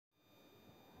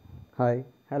Hi,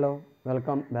 hello,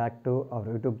 welcome back to our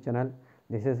YouTube channel.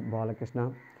 This is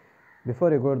Balakrishna.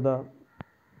 Before you go to the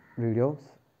videos,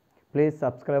 please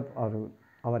subscribe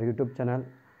our YouTube channel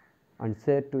and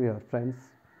share to your friends.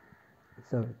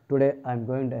 So today I am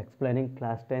going to explaining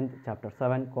class 10th chapter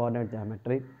 7 coordinate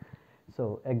geometry.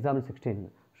 So example 16,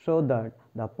 show that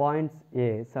the points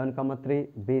A 7, 3,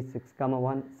 B 6,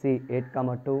 1, C 8,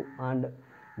 2 and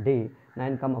D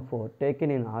 9, 4 taken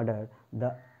in order,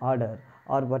 the order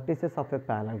or vertices of a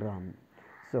parallelogram.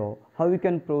 So how we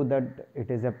can prove that it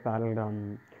is a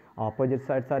parallelogram? Opposite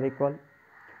sides are equal.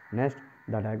 Next,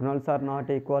 the diagonals are not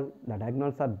equal. The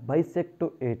diagonals are bisect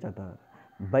to each other.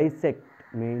 Bisect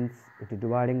means it is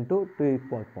dividing to two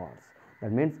equal parts.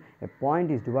 That means a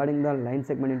point is dividing the line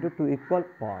segment into two equal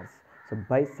parts. So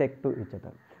bisect to each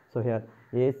other. So here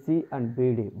AC and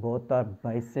BD both are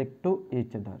bisect to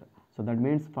each other. So that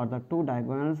means for the two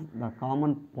diagonals the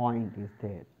common point is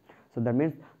there. So that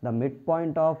means the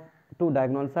midpoint of two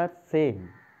diagonals are same.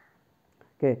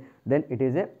 Okay, then it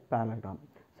is a parallelogram.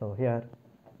 So here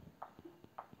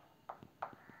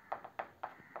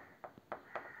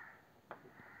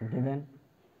given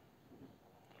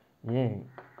A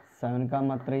 7,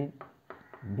 3,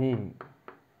 B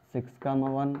 6,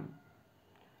 1,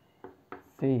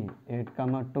 C 8,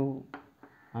 2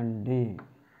 and D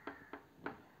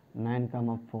 9,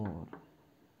 4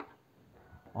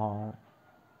 are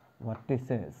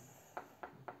vertices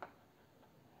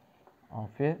of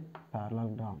a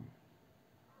parallelogram.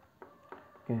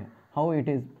 Okay, how it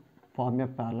is form a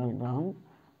parallelogram?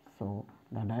 So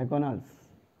the diagonals,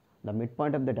 the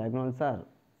midpoint of the diagonals are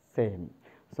same.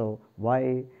 So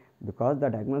why? Because the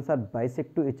diagonals are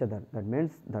bisect to each other. That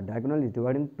means the diagonal is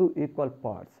dividing two equal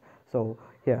parts. So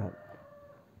here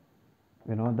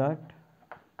we know that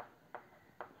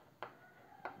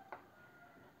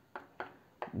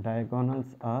diagonals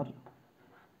are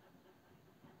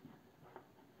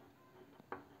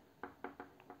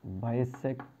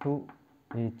bisect to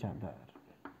each other.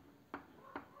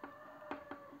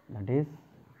 That is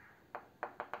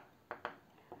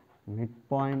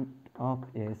midpoint of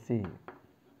AC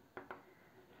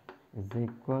is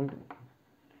equal to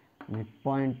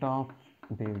midpoint of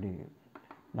BD.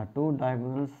 The two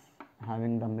diagonals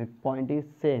having the midpoint is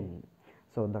same.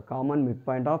 So the common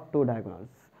midpoint of two diagonals.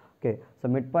 Okay, so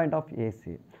midpoint of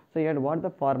AC. So here what the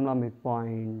formula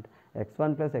midpoint?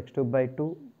 X1 plus X2 by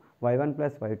 2, Y1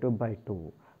 plus Y2 by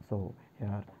 2. So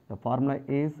here the formula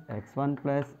is X1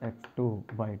 plus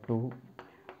X2 by 2,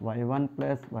 Y1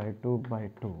 plus Y2 by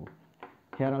 2.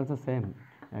 Here also same,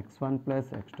 X1 plus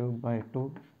X2 by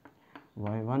 2,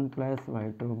 Y1 plus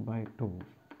Y2 by 2.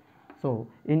 So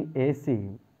in AC,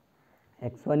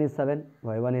 X1 is 7,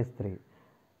 Y1 is 3,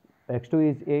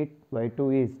 X2 is 8,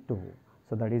 Y2 is 2.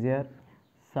 So that is here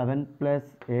 7 plus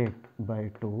 8 by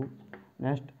 2,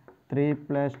 next 3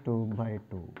 plus 2 by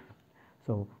 2.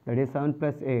 So that is 7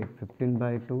 plus 8, 15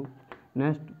 by 2,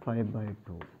 next 5 by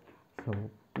 2. So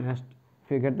next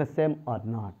if you get the same or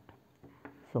not.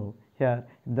 So here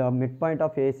the midpoint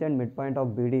of AC and midpoint of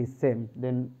BD is same,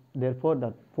 then therefore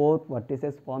the four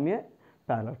vertices form a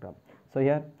parallelogram. So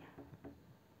here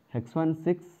X1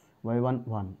 6, Y1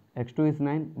 1, X2 is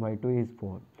 9, Y2 is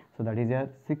 4. So that is here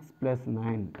 6 plus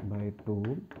 9 by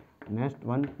 2, next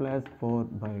 1 plus 4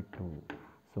 by 2.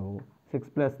 So 6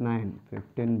 plus 9,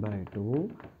 15 by 2,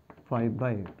 5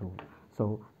 by 2.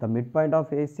 So the midpoint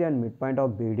of AC and midpoint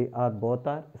of BD are both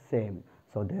are same.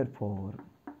 So therefore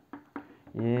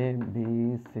A,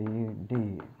 B, C,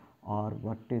 D are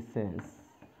vertices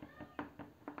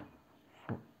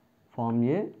form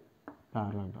a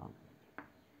parallelogram.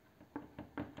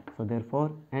 So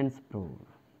therefore hence proved.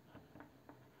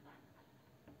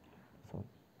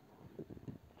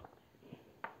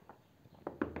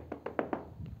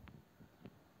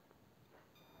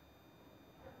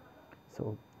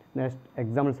 So next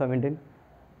example 17.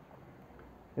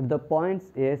 If the points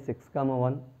A 6,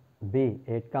 1, B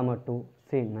 8, 2,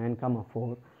 C 9,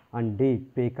 4 and D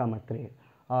P, 3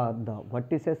 are the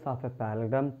vertices of a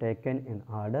parallelogram taken in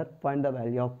order, find the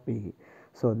value of P.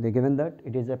 So they given that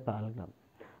it is a parallelogram.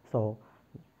 So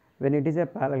when it is a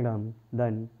parallelogram,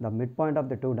 then the midpoint of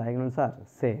the two diagonals are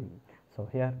same. So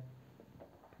here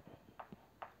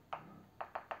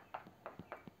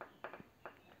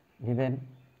given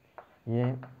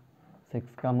A 6,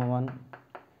 1,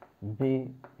 B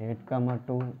 8,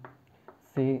 2,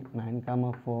 C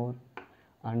 9, 4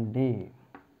 and D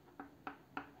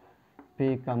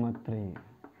P, 3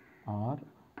 are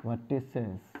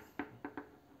vertices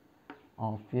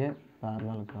of a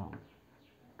parallelogram.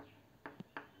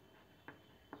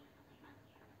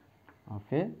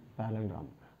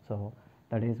 So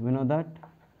that is, we know that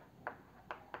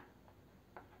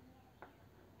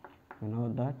You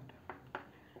know that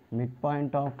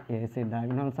midpoint of AC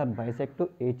diagonals are bisect to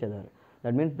each other.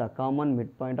 That means the common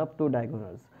midpoint of two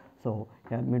diagonals. So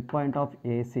here midpoint of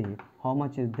AC, how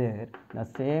much is there? The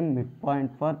same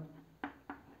midpoint for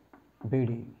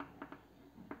BD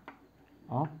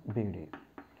of BD.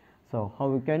 So how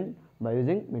we can, by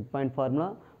using midpoint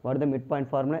formula? What is the midpoint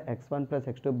formula? X1 plus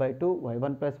x2 by 2,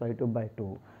 y1 plus y2 by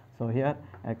 2. So here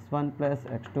x1 plus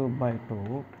x2 by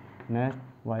 2, next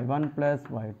y1 plus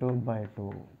y2 by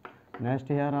 2. Next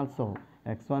here also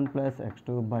x1 plus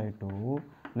x2 by 2,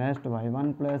 next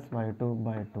y1 plus y2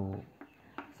 by 2.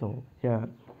 So here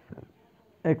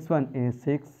x1 is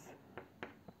 6,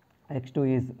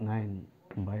 x2 is 9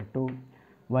 by 2,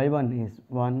 y1 is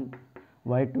 1,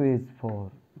 y2 is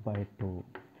 4 by 2.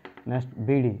 Next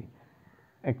BD,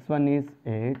 x1 is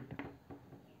 8,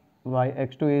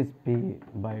 x2 is P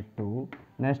by 2,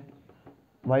 next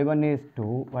y1 is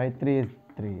 2, y3 is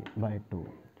 3 by 2.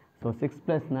 So 6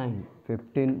 plus 9,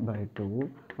 15 by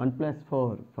 2, 1 plus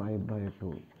 4, 5 by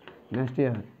 2. Next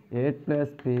here 8 plus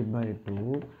P by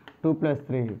 2, 2 plus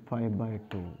 3, 5 by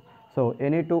 2. So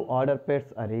any two order pairs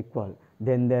are equal,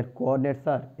 then their coordinates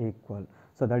are equal.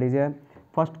 So that is a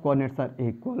first coordinates are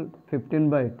equal. 15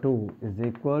 by 2 is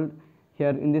equal. Here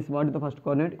in this, what is the first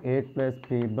coordinate? 8 plus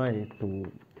P by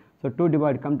 2. So 2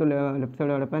 divide, come to left side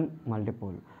open,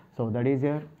 multiple. So that is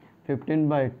here 15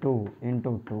 by 2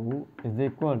 into 2 is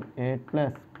equal 8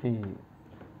 plus P.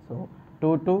 So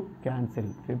 2 cancel.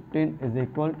 15 is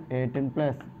equal 18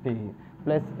 plus P.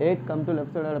 Plus 8 come to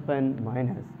left side open,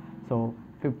 minus. So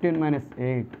 15 minus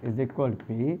 8 is equal to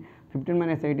P. 15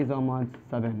 minus 8 is how much?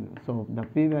 7. So the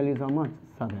P value is how much?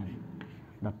 7.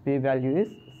 The P value is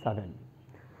 7.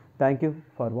 Thank you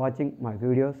for watching my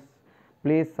videos.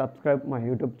 Please subscribe my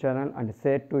YouTube channel and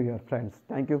share to your friends.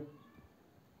 Thank you.